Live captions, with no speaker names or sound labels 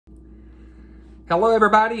Hello,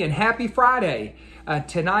 everybody, and happy Friday.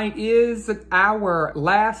 Tonight is our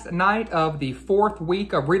last night of the 4th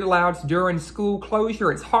week of Read Alouds during school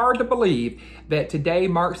closure. It's hard to believe that today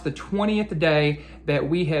marks the 20th day that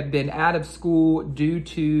we have been out of school due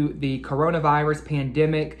to the coronavirus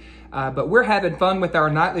pandemic. But we're having fun with our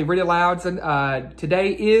nightly Read Alouds. And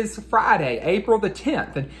today is Friday, April the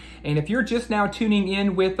 10th. And if you're just now tuning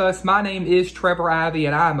in with us, my name is Trevor Ivey,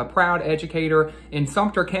 and I'm a proud educator in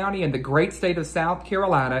Sumter County in the great state of South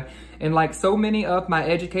Carolina. And like so many of my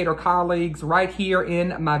educator colleagues right here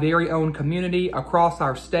in my very own community, across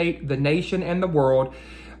our state, the nation, and the world,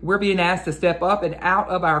 we're being asked to step up and out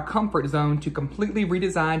of our comfort zone to completely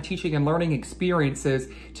redesign teaching and learning experiences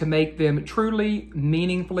to make them truly,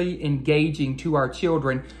 meaningfully engaging to our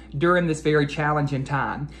children during this very challenging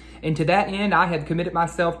time. And to that end, I have committed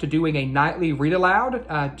myself to doing a nightly Read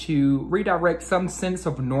Aloud to redirect some sense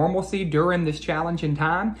of normalcy during this challenging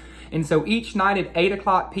time. And so each night at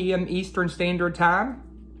 8 p.m. Eastern Standard Time,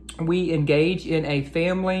 we engage in a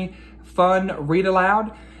family fun Read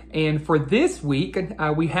Aloud. And for this week,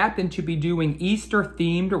 we happen to be doing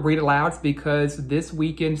Easter-themed Read Alouds because this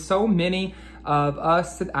weekend, so many of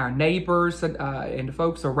us, our neighbors, and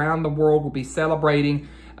folks around the world will be celebrating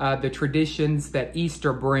the traditions that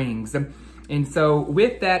Easter brings. And so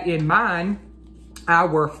with that in mind,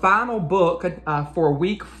 our final book for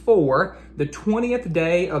week 4, the 20th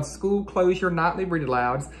day of school closure nightly Read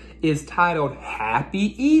Alouds, is titled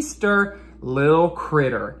Happy Easter, Little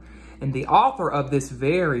Critter. And the author of this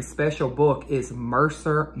very special book is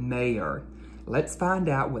Mercer Mayer. Let's find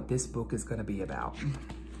out what this book is going to be about.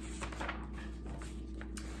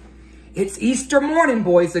 It's Easter morning,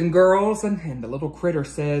 boys and girls, and the little critter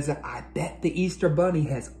says, I bet the Easter bunny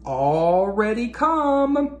has already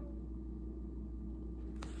come.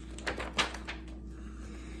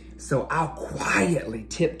 So I'll quietly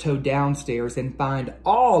tiptoe downstairs and find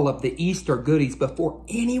all of the Easter goodies before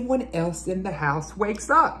anyone else in the house wakes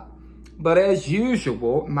up. But as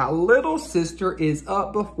usual, my little sister is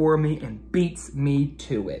up before me and beats me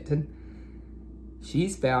to it.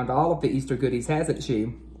 She's found all of the Easter goodies, hasn't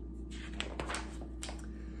she?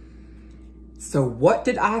 So what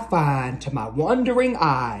did I find to my wondering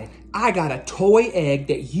eye? I got a toy egg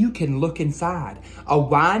that you can look inside, a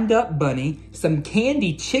wind-up bunny, some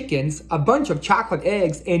candy chickens, a bunch of chocolate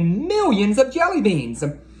eggs, and millions of jelly beans.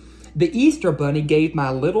 The Easter bunny gave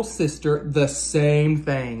my little sister the same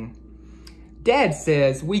thing. Dad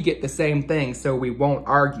says we get the same thing, so we won't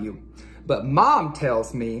argue. But Mom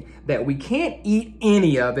tells me that we can't eat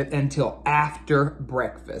any of it until after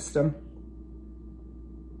breakfast.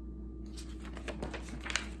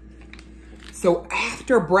 So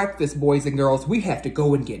after breakfast, boys and girls, we have to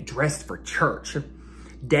go and get dressed for church.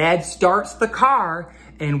 Dad starts the car,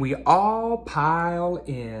 and we all pile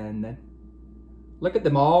in. Look at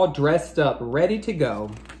them all dressed up, ready to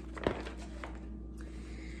go.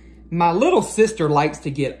 My little sister likes to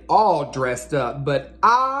get all dressed up, but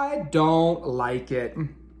I don't like it.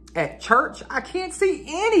 At church, I can't see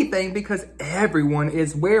anything because everyone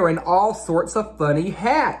is wearing all sorts of funny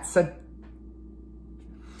hats.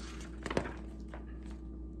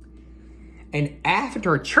 And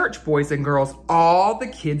after church, boys and girls, all the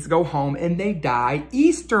kids go home and they dye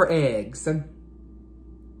Easter eggs.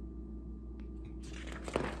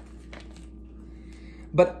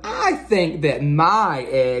 But I think that my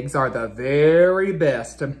eggs are the very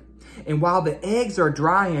best. And while the eggs are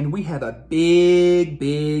drying, we have a big,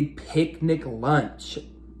 big picnic lunch.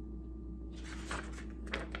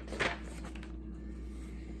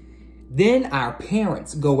 Then our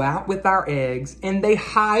parents go out with our eggs and they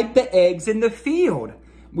hide the eggs in the field.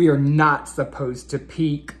 We are not supposed to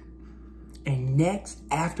peek. And next,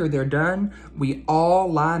 after they're done, we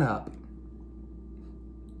all line up.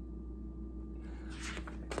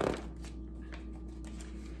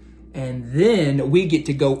 And then we get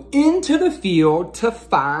to go into the field to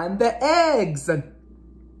find the eggs.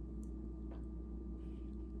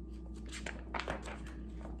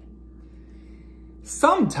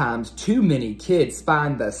 Sometimes too many kids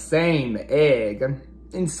find the same egg.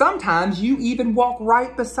 And sometimes you even walk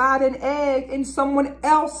right beside an egg and someone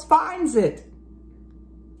else finds it.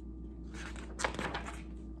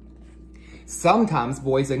 Sometimes,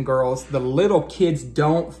 boys and girls, the little kids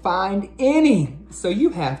don't find any, so you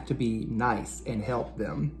have to be nice and help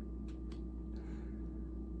them.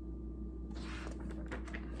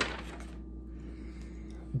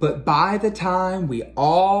 But by the time we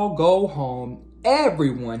all go home,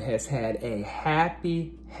 everyone has had a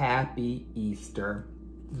happy, happy Easter.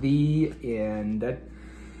 The end.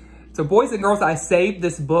 So boys and girls, I saved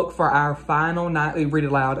this book for our final nightly read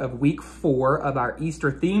aloud of week 4 of our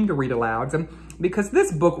Easter themed read alouds, because this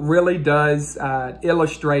book really does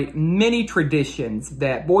illustrate many traditions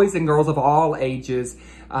that boys and girls of all ages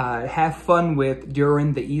have fun with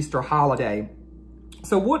during the Easter holiday.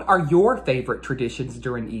 So what are your favorite traditions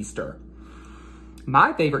during Easter?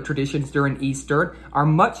 My favorite traditions during Easter are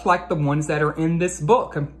much like the ones that are in this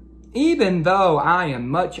book. Even though I am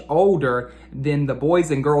much older than the boys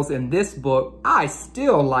and girls in this book, I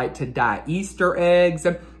still like to dye Easter eggs.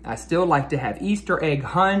 I still like to have Easter egg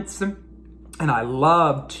hunts. And I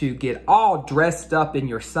love to get all dressed up in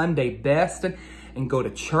your Sunday best and go to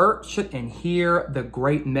church and hear the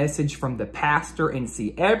great message from the pastor and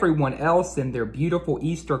see everyone else in their beautiful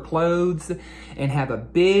Easter clothes and have a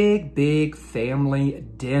big, big family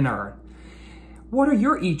dinner. What are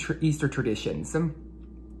your Easter traditions?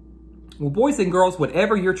 Well, boys and girls,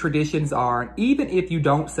 whatever your traditions are, even if you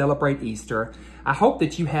don't celebrate Easter, I hope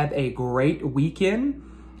that you have a great weekend.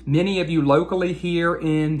 Many of you locally here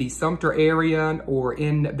in the Sumter area or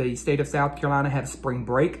in the state of South Carolina have spring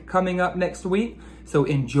break coming up next week. So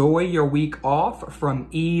enjoy your week off from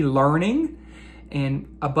e-learning.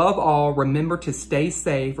 And above all, remember to stay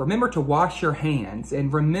safe. Remember to wash your hands.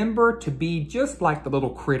 And remember to be just like the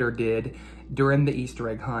little critter did during the Easter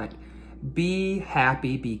egg hunt. Be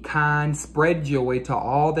happy, be kind, spread joy to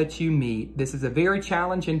all that you meet. This is a very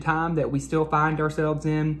challenging time that we still find ourselves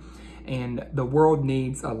in, and the world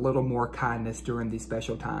needs a little more kindness during these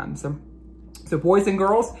special times. So boys and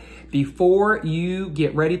girls, before you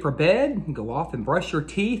get ready for bed, go off and brush your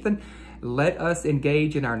teeth and let us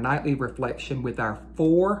engage in our nightly reflection with our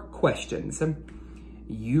 4 questions.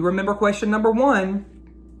 You remember question number 1,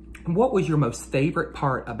 what was your most favorite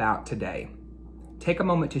part about today? Take a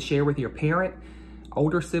moment to share with your parent,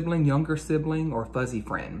 older sibling, younger sibling, or fuzzy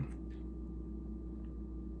friend.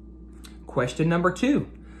 Question number 2,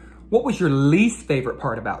 what was your least favorite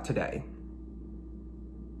part about today?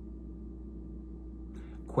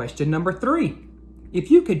 Question number 3,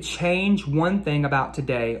 if you could change one thing about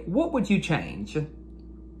today, what would you change?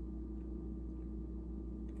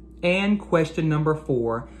 And question number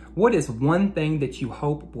 4, what is one thing that you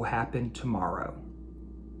hope will happen tomorrow?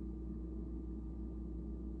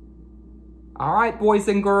 All right, boys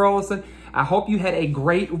and girls, I hope you had a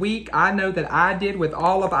great week. I know that I did with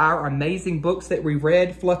all of our amazing books that we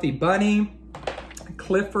read, Fluffy Bunny,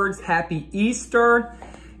 Clifford's Happy Easter,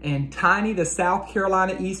 and Tiny the South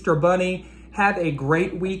Carolina Easter Bunny. Have a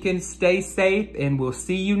great weekend, stay safe, and we'll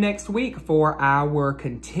see you next week for our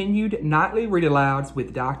continued nightly read alouds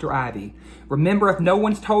with Dr. Ivey. Remember, if no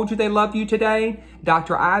one's told you they love you today,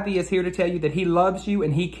 Dr. Ivey is here to tell you that he loves you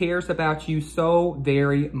and he cares about you so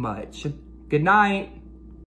very much. Good night.